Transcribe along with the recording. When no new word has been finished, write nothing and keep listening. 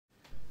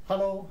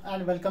Hello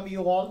and welcome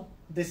you all.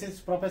 This is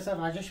Professor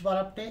Rajesh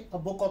Barapate, a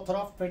book author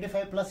of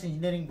 25 plus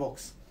engineering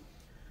books.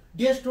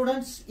 Dear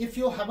students, if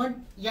you haven't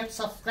yet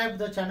subscribed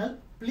the channel,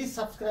 please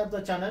subscribe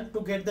the channel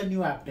to get the new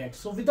updates.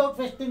 So without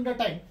wasting the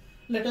time,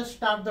 let us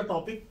start the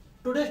topic.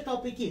 Today's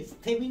topic is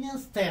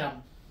Thevenin's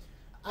theorem.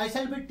 I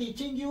shall be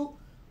teaching you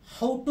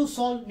how to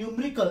solve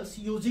numericals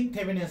using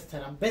Thevenin's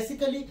theorem.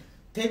 Basically,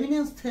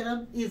 Thevenin's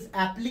theorem is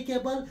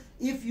applicable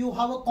if you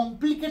have a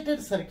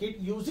complicated circuit.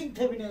 Using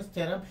Thevenin's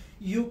theorem,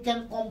 you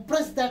can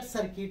compress that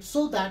circuit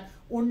so that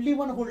only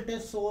one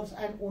voltage source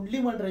and only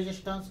one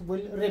resistance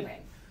will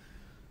remain.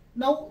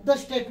 Now, the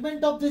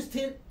statement of this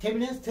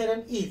Thevenin's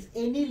theorem is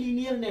any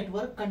linear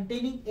network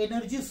containing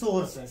energy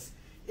sources.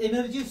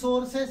 Energy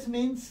sources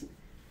means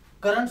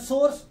current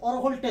source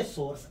or voltage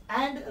source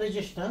and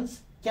resistance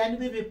can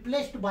be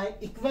replaced by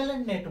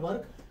equivalent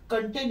network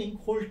containing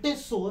voltage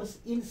source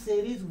in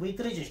series with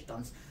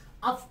resistance.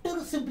 After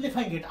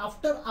simplifying it,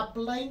 after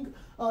applying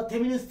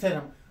Thevenin's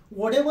theorem,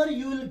 whatever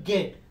you will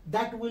get,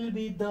 that will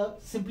be the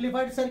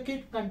simplified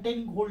circuit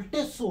containing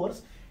voltage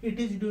source. It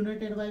is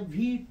denoted by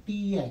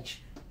VTH.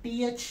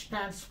 TH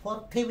stands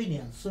for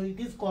Thevenin, so it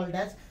is called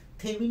as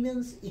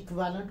Thevenin's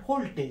equivalent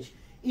voltage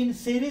in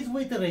series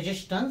with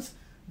resistance,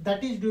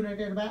 that is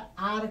denoted by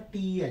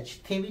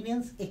RTH,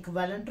 Thevenin's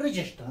equivalent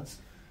resistance.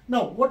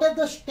 Now, what are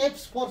the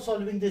steps for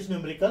solving this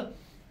numerical?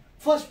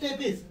 First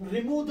step is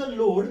remove the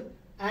load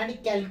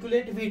and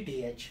calculate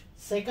VTH.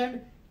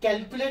 Second,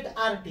 calculate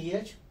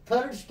RTH.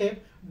 Third step,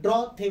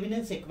 draw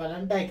Thevenin's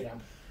equivalent diagram.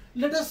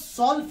 Let us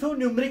solve few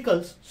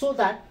numericals so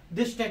that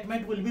this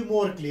statement will be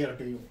more clear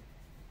to you.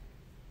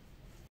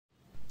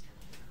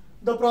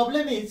 The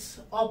problem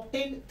is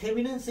obtain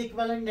Thevenin's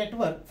equivalent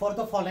network for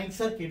the following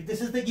circuit. This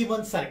is the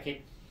given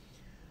circuit.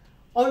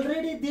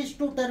 Already these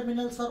two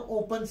terminals are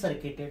open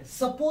circuited.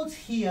 Suppose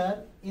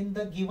here in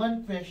the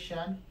given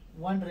question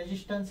one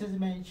resistance is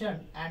mentioned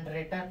and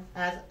written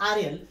as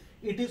RL.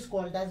 It is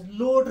called as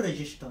load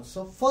resistance.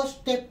 So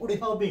first step would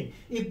have been,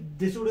 if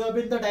this would have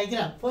been the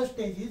diagram, first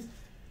stage is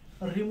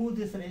remove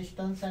this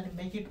resistance and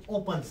make it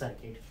open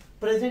circuit.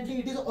 Presently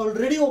it is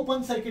already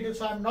open circuited,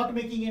 so I am not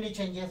making any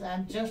changes. I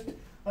am just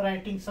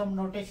writing some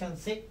notation,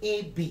 say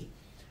AB.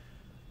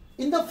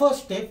 In the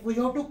first step we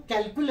have to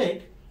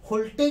calculate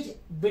voltage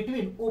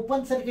between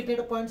open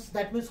circuited points,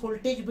 that means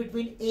voltage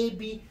between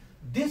AB.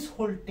 This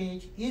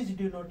voltage is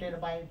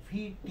denoted by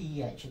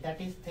VTH, that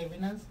is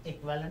Thevenin's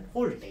equivalent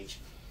voltage.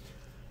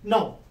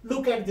 Now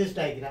look at this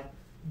diagram.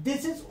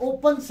 This is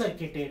open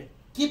circuited.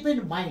 Keep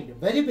in mind,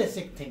 very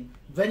basic thing,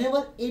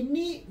 whenever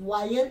any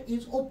wire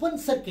is open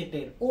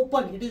circuited,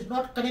 open, it is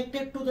not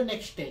connected to the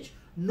next stage,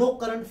 no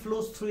current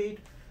flows through it.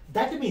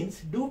 That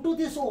means due to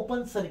this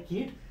open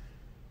circuit,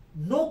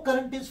 no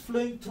current is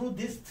flowing through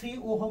this 3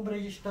 ohm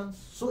resistance.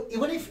 So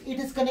even if it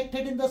is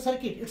connected in the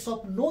circuit, it's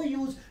of no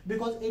use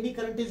because any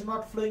current is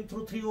not flowing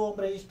through 3 ohm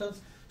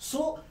resistance.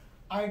 So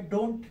I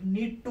don't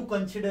need to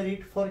consider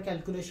it for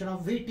calculation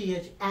of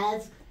VTH,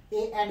 as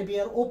A and B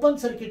are open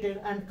circuited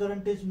and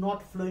current is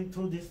not flowing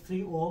through this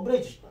 3 ohm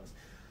resistance.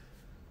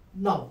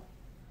 Now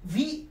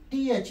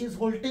VTH is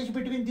voltage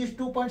between these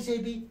 2 points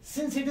AB.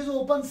 Since it is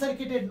open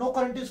circuited, no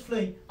current is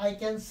flowing, I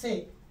can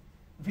say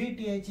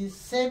VTH is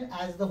same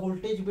as the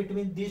voltage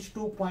between these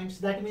 2 points.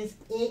 That means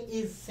A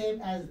is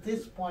same as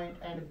this point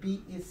and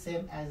B is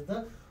same as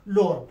the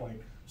lower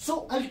point.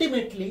 So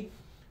ultimately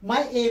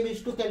my aim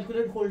is to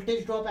calculate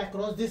voltage drop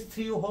across this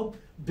 3 ohm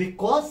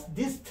because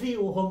this 3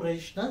 ohm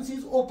resistance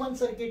is open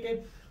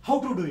circuited. How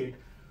to do it?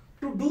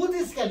 To do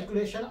this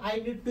calculation, I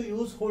need to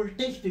use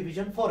voltage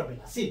division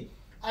formula. See,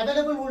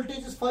 available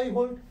voltage is 5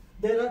 volt.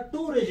 There are 2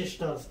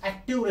 resistors,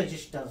 active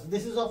resistors.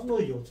 This is of no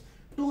use.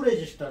 2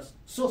 resistors.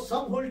 So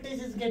some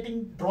voltage is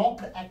getting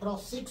dropped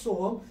across 6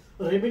 ohm.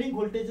 Remaining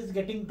voltage is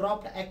getting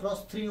dropped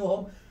across 3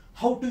 ohm.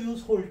 How to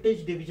use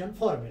voltage division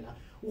formula?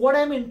 What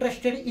I am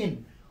interested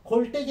in,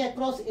 voltage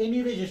across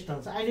any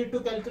resistance. I need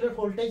to calculate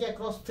voltage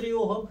across 3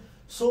 ohm.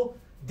 So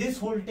this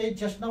voltage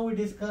just now we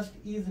discussed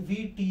is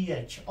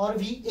VTH or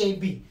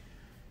VAB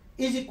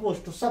is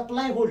equals to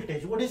supply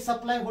voltage. What is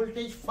supply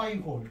voltage? 5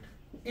 volt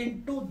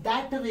into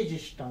that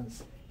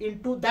resistance.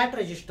 That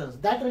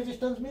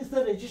resistance means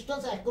the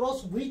resistance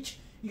across which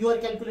you are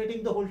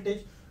calculating the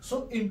voltage.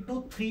 So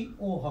into 3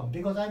 ohm,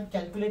 because I am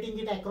calculating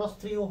it across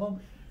 3 ohm,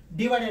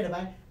 divided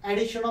by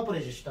addition of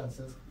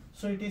resistances.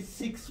 So it is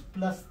 6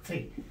 plus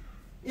 3.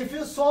 If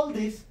you solve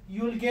this,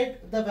 you will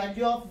get the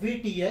value of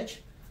VTH,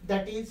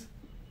 that is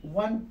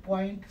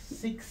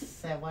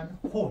 1.67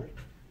 volt.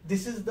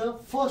 This is the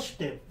first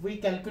step. We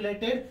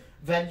calculated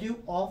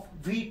value of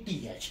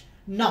VTH.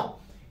 Now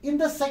in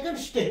the second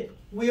step,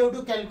 we have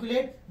to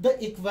calculate the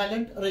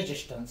equivalent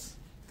resistance.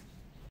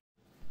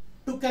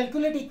 To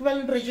calculate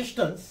equivalent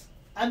resistance,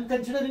 I am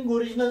considering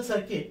original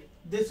circuit.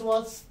 This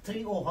was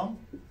 3 ohm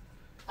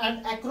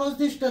and across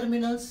these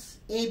terminals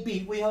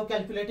AB we have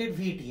calculated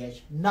VTH.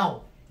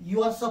 Now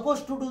you are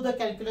supposed to do the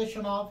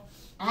calculation of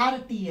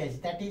RTH,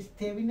 that is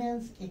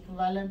Thevenin's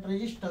equivalent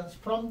resistance,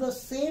 from the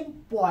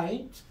same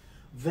point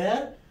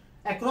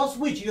across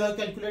which you have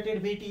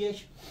calculated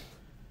VTH.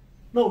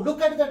 Now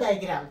look at the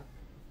diagram.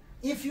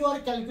 if you are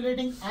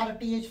calculating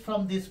RTH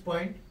from this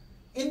point,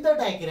 in the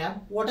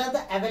diagram, what are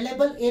the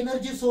available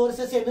energy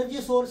sources? Energy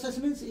sources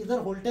means either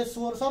voltage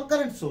source or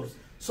current source.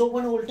 So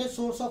one voltage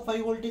source of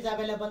 5 volt is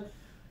available.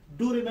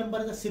 Do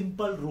remember the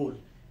simple rule.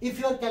 If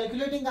you are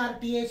calculating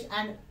RTH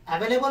and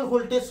available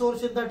voltage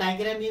source in the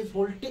diagram is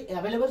voltage,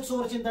 available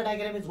source in the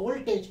diagram is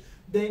voltage,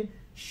 then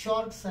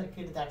short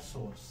circuit that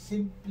source.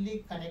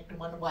 Simply connect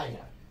one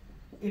wire.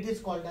 It is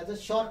called as a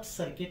short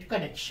circuit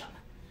connection.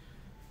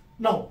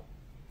 Now,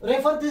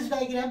 refer this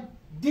diagram.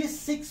 This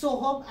 6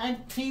 ohm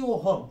and 3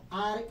 ohm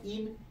are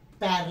in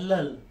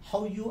parallel.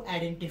 How you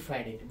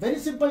identified it? Very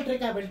simple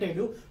trick I will tell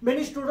you.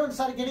 Many students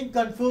are getting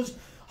confused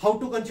how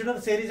to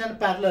consider series and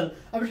parallel.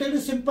 I will tell you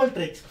simple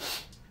tricks.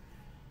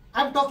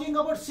 I am talking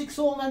about 6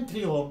 ohm and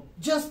 3 ohm.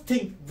 Just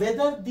think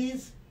whether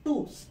these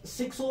two,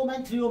 6 ohm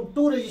and 3 ohm,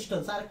 two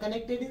resistors are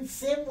connected in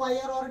same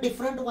wire or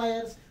different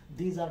wires.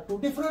 These are two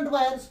different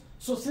wires.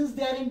 So since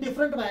they are in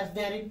different wires,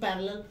 they are in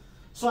parallel.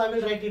 So I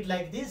will write it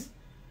like this: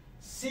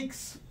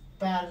 6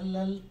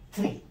 parallel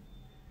 3.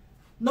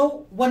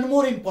 Now one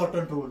more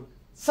important rule.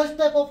 Such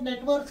type of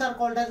networks are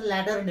called as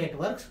ladder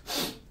networks.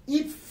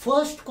 If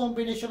first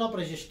combination of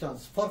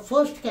resistance, for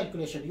first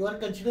calculation, you are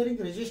considering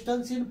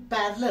resistance in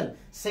parallel,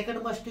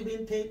 second must be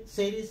in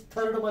series,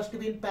 third must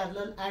be in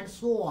parallel, and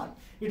so on.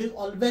 It is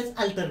always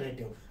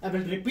alternative. I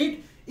will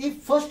repeat.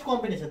 If first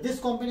combination, this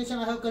combination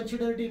I have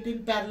considered it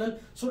in parallel,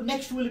 so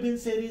next will be in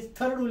series,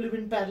 third will be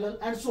in parallel,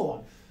 and so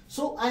on.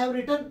 So I have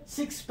written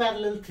 6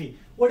 parallel 3.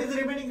 What is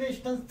the remaining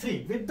resistance?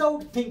 3.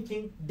 Without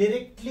thinking,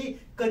 directly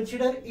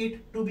consider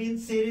it to be in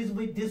series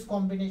with this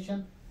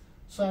combination.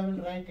 So I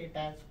will write it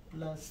as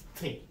plus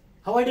 3.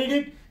 How I did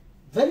it?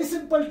 Very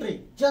simple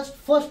trick. Just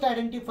first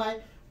identify,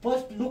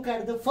 first look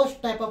at the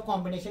first type of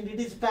combination. It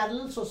is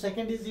parallel, so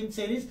second is in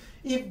series.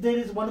 If there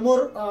is one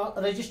more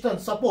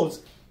resistance,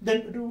 suppose,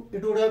 then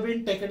it would have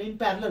been taken in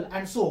parallel,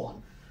 and so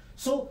on.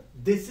 So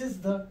this is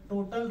the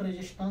total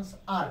resistance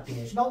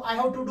RTH. Now I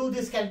have to do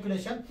this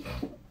calculation.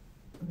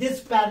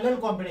 This parallel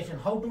combination,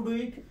 how to do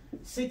it?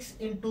 6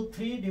 into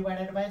 3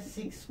 divided by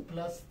 6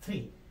 plus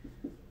 3.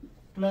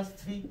 Plus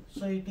 3,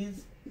 so it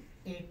is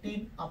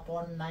 18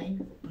 upon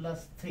 9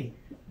 plus 3.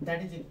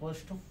 That is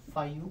equals to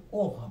 5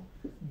 ohm.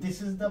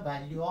 This is the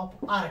value of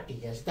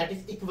RTH, that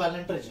is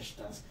equivalent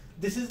resistance.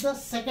 This is the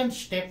second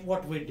step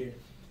what we did.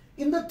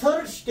 In the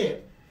third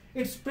step,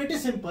 it's pretty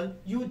simple.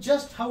 You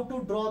just have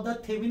to draw the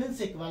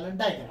Thevenin's equivalent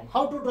diagram.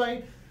 How to draw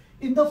it?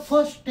 In the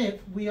first step,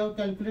 we have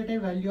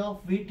calculated value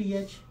of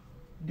VTH,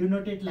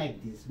 denoted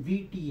like this.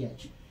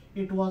 VTH,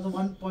 it was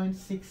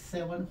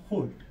 1.67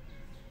 volt.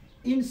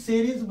 In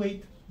series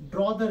with,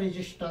 draw the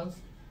resistance.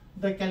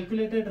 The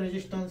calculated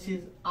resistance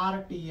is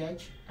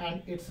RTH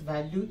and its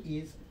value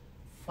is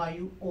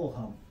 5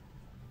 ohm.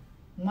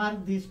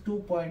 Mark these 2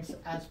 points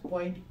as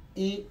point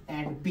A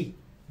and B.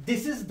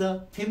 This is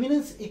the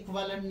Thevenin's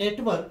equivalent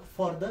network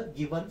for the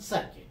given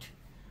circuit.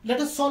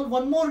 Let us solve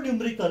one more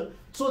numerical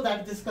so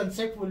that this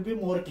concept will be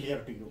more clear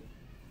to you.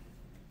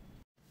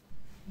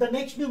 The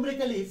next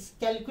numerical is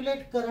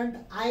calculate current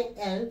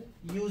IL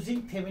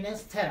using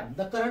Thevenin's theorem.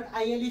 The current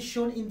IL is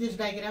shown in this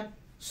diagram.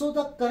 So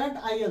the current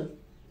IL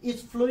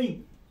is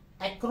flowing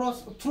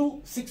across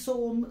through 6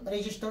 ohm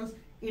resistance.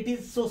 It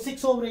is so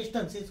 6 ohm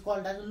resistance is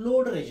called as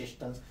load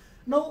resistance.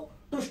 Now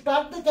to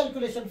start the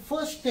calculation,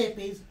 first step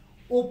is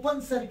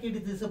open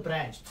circuit. This is a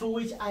branch through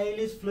which IL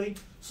is flowing.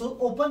 So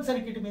open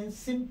circuit means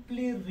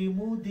simply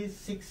remove this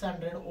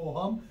 600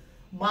 ohm.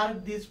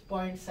 Mark these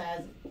points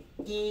as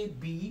A,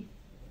 B.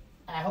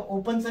 I have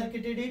open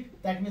circuited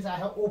it. That means I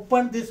have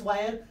opened this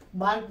wire.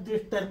 Mark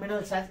these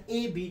terminals as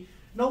A, B.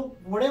 Now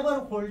whatever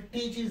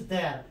voltage is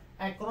there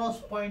across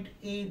point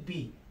A,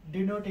 B,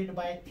 denoted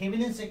by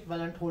Thevenin's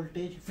equivalent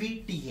voltage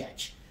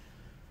VTH.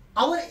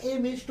 Our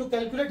aim is to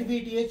calculate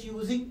VTH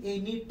using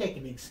any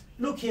techniques.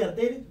 Look here,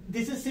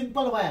 this is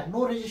simple wire,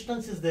 no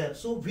resistance is there.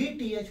 So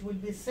VTH will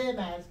be same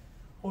as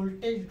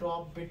voltage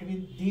drop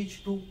between these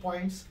 2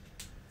 points.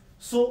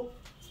 So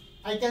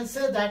I can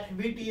say that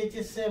VTH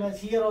is same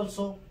as here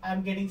also. I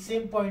am getting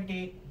same point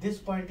A, this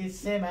point is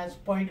same as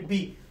point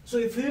B. So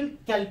if you will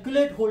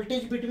calculate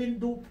voltage between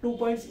two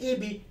points A,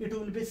 B, it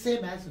will be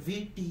same as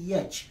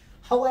VTH.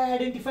 How I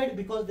identified?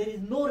 Because there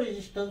is no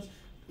resistance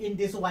in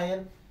this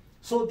wire.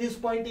 So this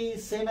point A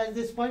is same as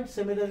this point.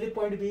 Similarly,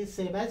 point B is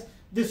same as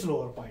this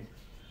lower point.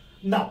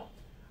 Now,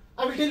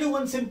 I will tell you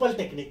one simple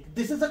technique.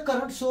 This is a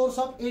current source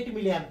of 8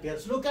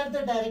 milliamperes. Look at the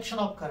direction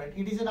of current.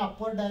 It is in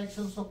upward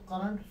direction, so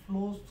current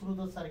flows through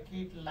the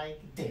circuit like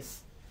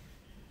this.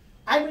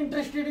 I am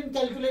interested in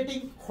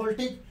calculating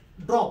voltage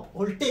drop,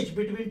 voltage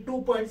between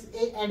 2 points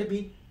A and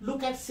B.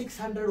 Look at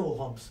 600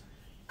 ohms.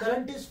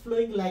 Current is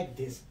flowing like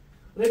this.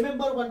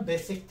 Remember one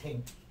basic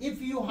thing.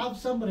 If you have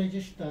some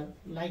resistor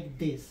like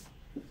this,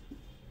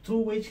 through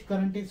which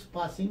current is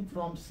passing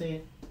from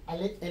say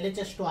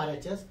LHS to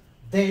RHS,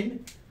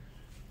 then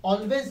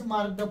always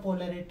mark the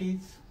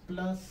polarities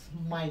plus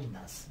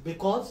minus,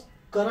 because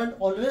current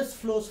always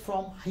flows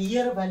from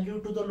higher value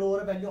to the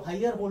lower value,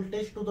 higher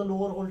voltage to the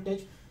lower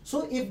voltage.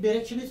 So if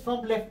direction is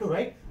from left to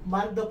right,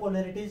 mark the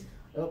polarities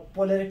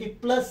polarity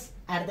plus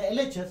at the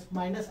LHS,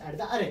 minus at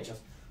the RHS.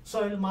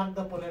 So I will mark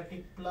the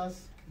polarity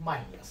plus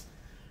minus.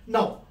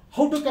 Now,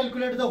 how to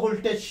calculate the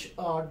voltage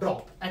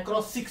drop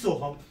across 6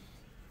 ohm?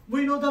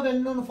 We know the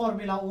well-known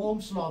formula,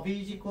 Ohm's law.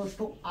 V is equals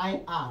to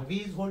IR. V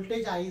is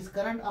voltage, I is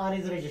current, R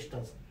is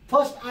resistance.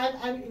 First, I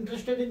am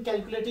interested in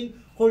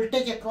calculating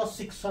voltage across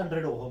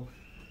 600 ohm.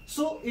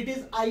 So it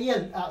is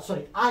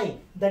I,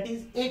 that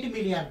is 8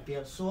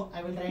 milliampere. So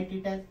I will write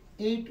it as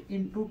 8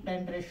 into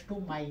 10 raised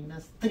to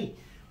minus 3.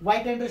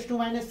 Why 10 raised to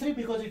minus 3?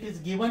 Because it is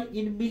given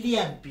in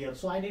milliampere.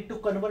 So I need to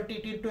convert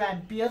it into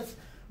amperes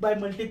by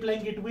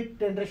multiplying it with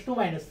 10 raised to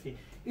minus 3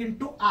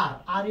 into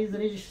R. R is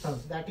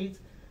resistance, that is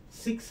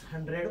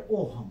 600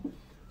 ohm.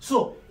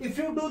 So if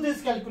you do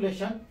this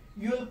calculation,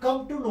 you will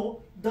come to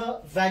know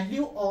the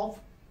value of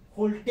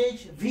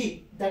voltage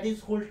V, that is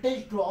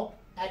voltage drop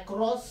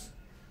across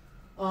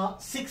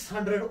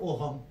 600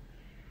 ohm.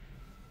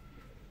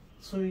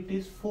 So it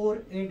is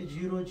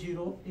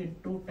 4800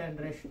 into 10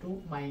 raised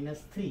to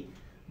minus 3,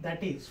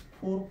 that is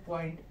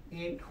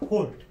 4.8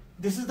 volt.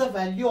 This is the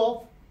value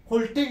of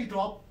voltage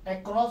drop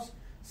across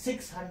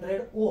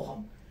 600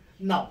 ohm.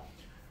 Now,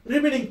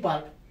 remaining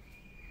part.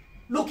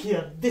 Look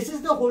here, this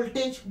is the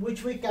voltage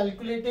which we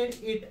calculated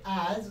it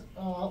as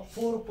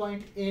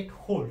 4.8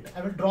 volt.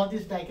 I will draw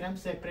this diagram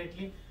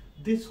separately.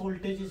 This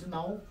voltage is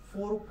now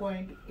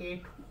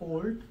 4.8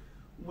 volt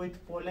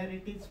with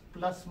polarities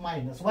plus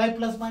minus. Why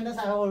plus minus?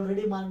 I have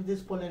already marked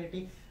this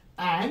polarity.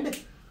 And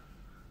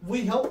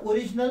we have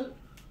original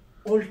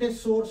voltage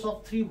source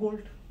of 3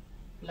 volt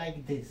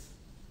like this.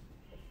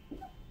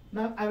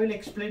 Now I will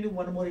explain you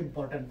one more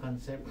important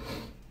concept.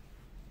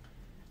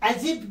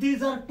 As if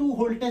these are two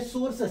voltage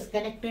sources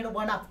connected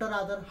one after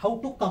other, how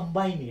to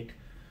combine it?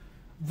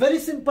 Very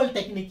simple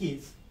technique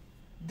is,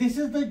 this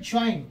is the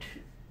joint,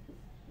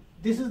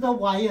 this is the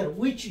wire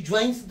which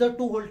joins the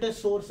two voltage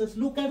sources.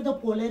 Look at the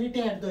polarity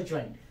at the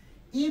joint.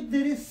 If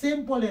there is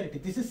same polarity,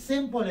 this is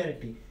same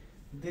polarity,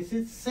 this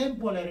is same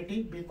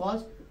polarity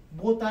because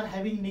both are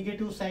having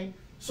negative sign.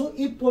 So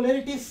if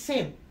polarity is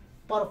same,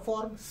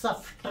 perform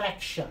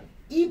subtraction.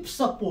 If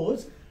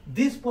suppose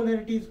this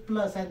polarity is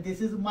plus and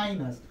this is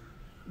minus,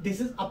 this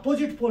is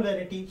opposite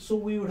polarity, so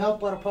we would have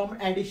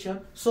performed addition.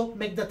 So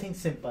make the thing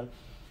simple.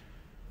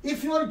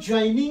 If you are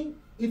joining,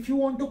 if you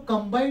want to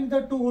combine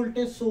the two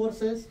voltage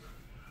sources,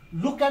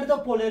 look at the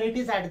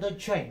polarities at the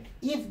joint.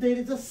 If there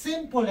is the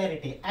same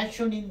polarity as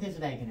shown in this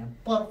diagram,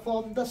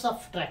 perform the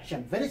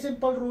subtraction. Very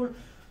simple rule.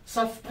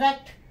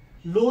 Subtract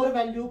lower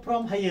value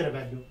from higher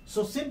value.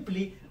 So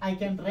simply I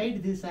can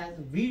write this as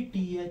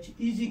VTH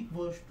is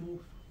equals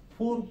to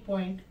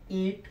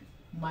 4.8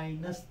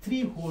 minus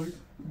 3 volt,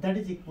 that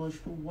is equals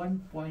to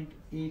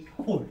 1.8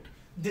 volt.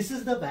 This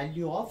is the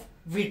value of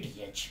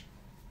VTH.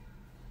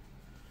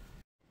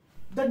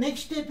 The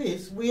next step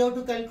is we have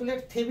to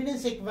calculate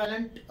Thevenin's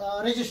equivalent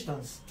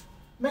resistance.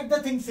 Make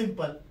the thing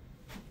simple.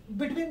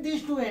 Between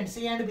these two ends,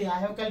 A and B, I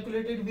have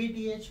calculated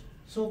VTH.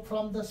 So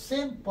from the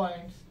same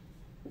points,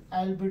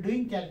 I will be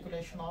doing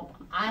calculation of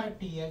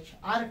RTH.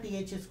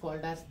 RTH is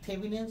called as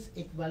Thevenin's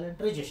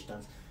equivalent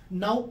resistance.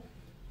 Now,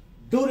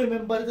 do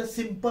remember the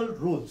simple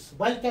rules.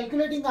 While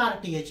calculating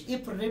RTH,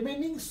 if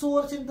remaining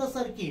source in the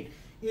circuit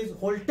is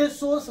voltage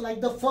source like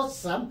the first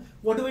sum,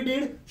 what we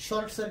did?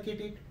 Short circuit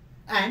it.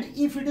 And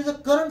if it is a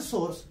current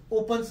source,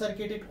 open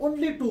circuit it.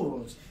 Only two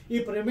rules.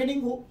 If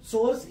remaining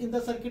source in the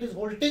circuit is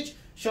voltage,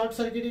 short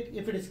circuit it.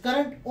 If it is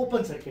current,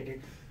 open circuit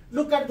it.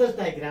 Look at this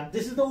diagram.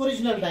 This is the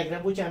original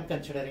diagram which I am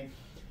considering.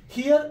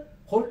 Here,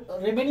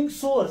 remaining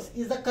source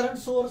is the current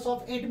source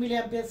of 8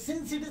 milliampere.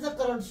 Since it is a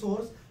current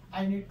source,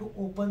 I need to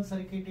open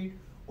circuit it.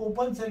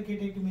 Open circuit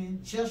it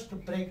means just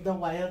break the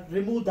wire,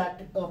 remove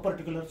that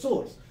particular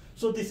source.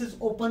 So this is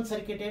open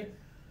circuited.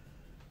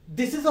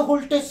 This is a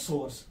voltage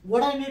source.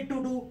 What I need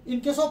to do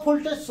in case of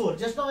voltage source,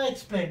 just now I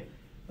explained,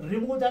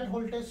 remove that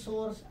voltage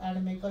source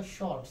and make a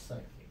short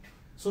circuit.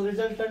 So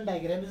resultant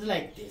diagram is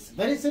like this.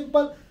 Very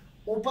simple.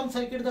 Open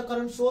circuit the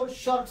current source,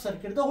 short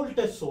circuit the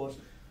voltage source.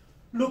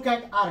 Look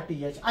at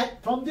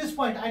RTH. From this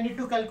point I need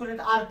to calculate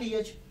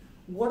RTH.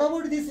 What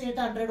about this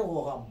 800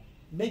 ohm?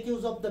 Make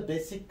use of the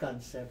basic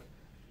concept.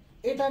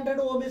 800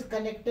 ohm is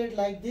connected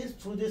like this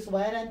through this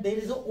wire and there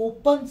is an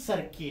open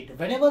circuit.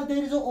 Whenever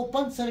there is an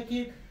open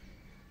circuit,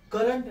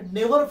 current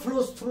never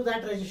flows through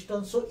that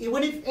resistance. So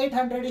even if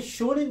 800 is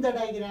shown in the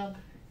diagram,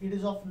 it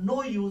is of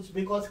no use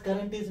because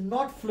current is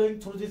not flowing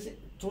through this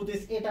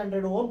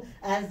 800 ohm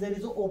as there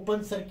is an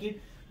open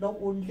circuit. Now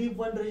only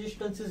one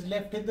resistance is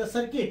left in the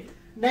circuit.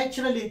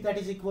 Naturally that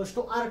is equals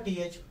to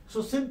RTH.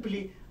 So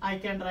simply I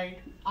can write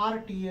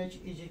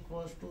RTH is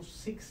equals to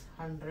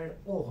 600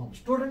 ohm.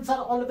 Students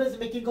are always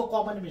making a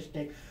common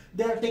mistake.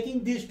 They are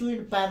taking these two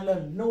in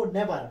parallel. No,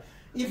 never.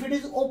 If it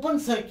is open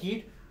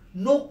circuit,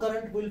 no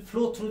current will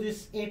flow through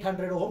this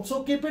 800 ohm.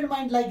 So keep in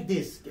mind like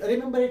this.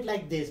 Remember it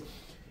like this.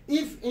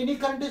 If any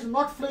current is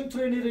not flowing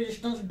through any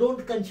resistance,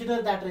 don't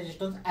consider that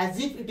resistance as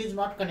if it is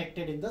not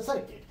connected in the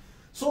circuit.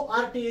 So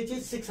RTH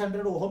is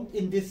 600 ohm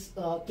in this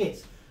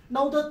case.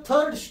 Now the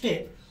third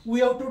step, we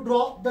have to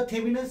draw the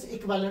Thevenin's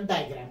equivalent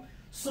diagram.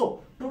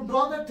 So To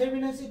draw the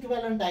Thevenin's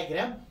equivalent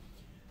diagram,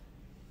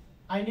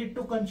 I need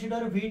to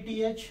consider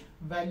VTH,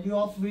 value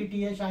of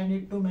VTH I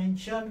need to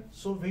mention.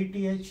 So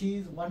VTH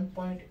is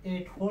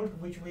 1.8 volt,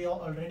 which we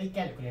have already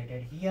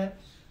calculated. Here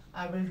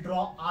I will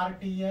draw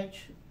RTH,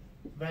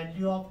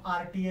 value of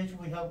RTH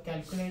we have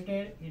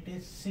calculated, it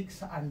is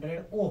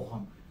 600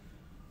 ohm.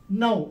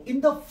 Now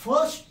in the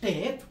first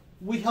step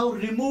we have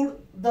removed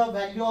the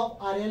value of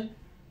RL.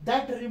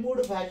 That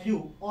removed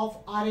value of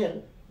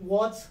RL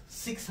was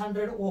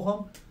 600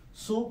 ohm.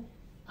 So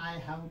I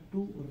have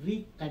to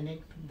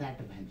reconnect that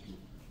value.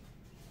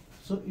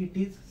 So it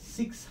is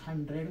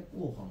 600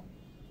 ohm.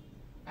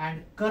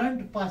 And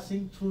current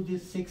passing through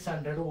this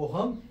 600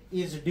 ohm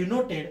is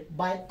denoted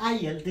by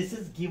IL. This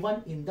is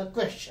given in the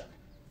question.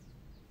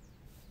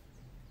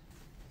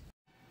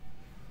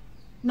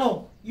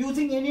 Now,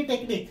 using any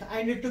technique,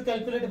 I need to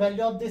calculate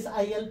value of this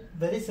IL.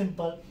 Very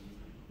simple.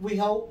 We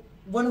have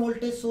one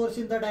voltage source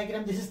in the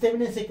diagram. This is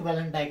Thevenin's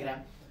equivalent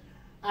diagram.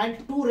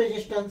 And two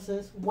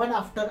resistances, one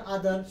after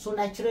other. So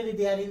naturally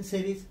they are in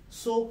series.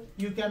 So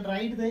you can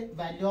write the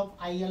value of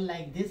IL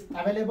like this.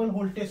 Available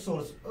voltage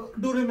source.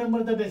 Do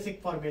remember the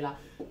basic formula.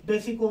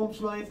 Basic Ohm's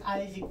law is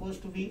I is equals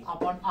to V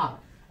upon R.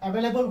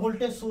 Available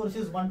voltage source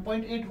is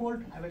 1.8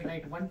 volt. I will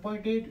write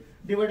 1.8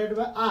 divided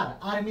by R.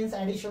 R means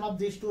addition of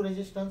these two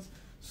resistance.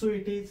 So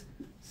it is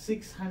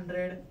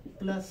 600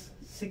 plus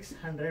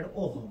 600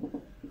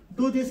 ohm.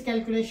 Do this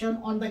calculation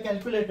on the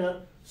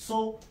calculator.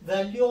 So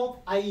value of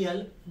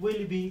IL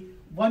will be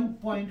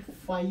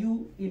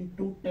 1.5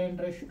 into 10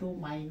 raised to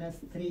minus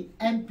 3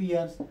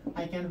 amperes.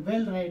 I can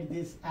well write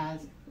this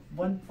as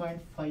 1.5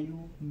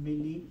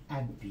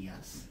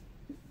 milliamperes.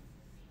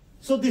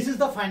 So this is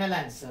the final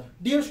answer.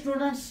 Dear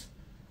students,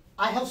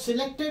 I have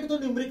selected the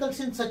numericals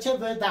in such a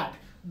way that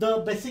the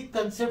basic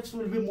concepts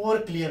will be more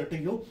clear to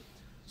you.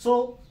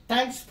 So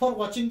thanks for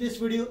watching this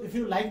video. If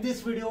you like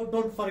this video,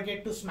 don't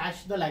forget to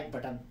smash the like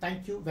button.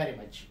 Thank you very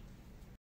much.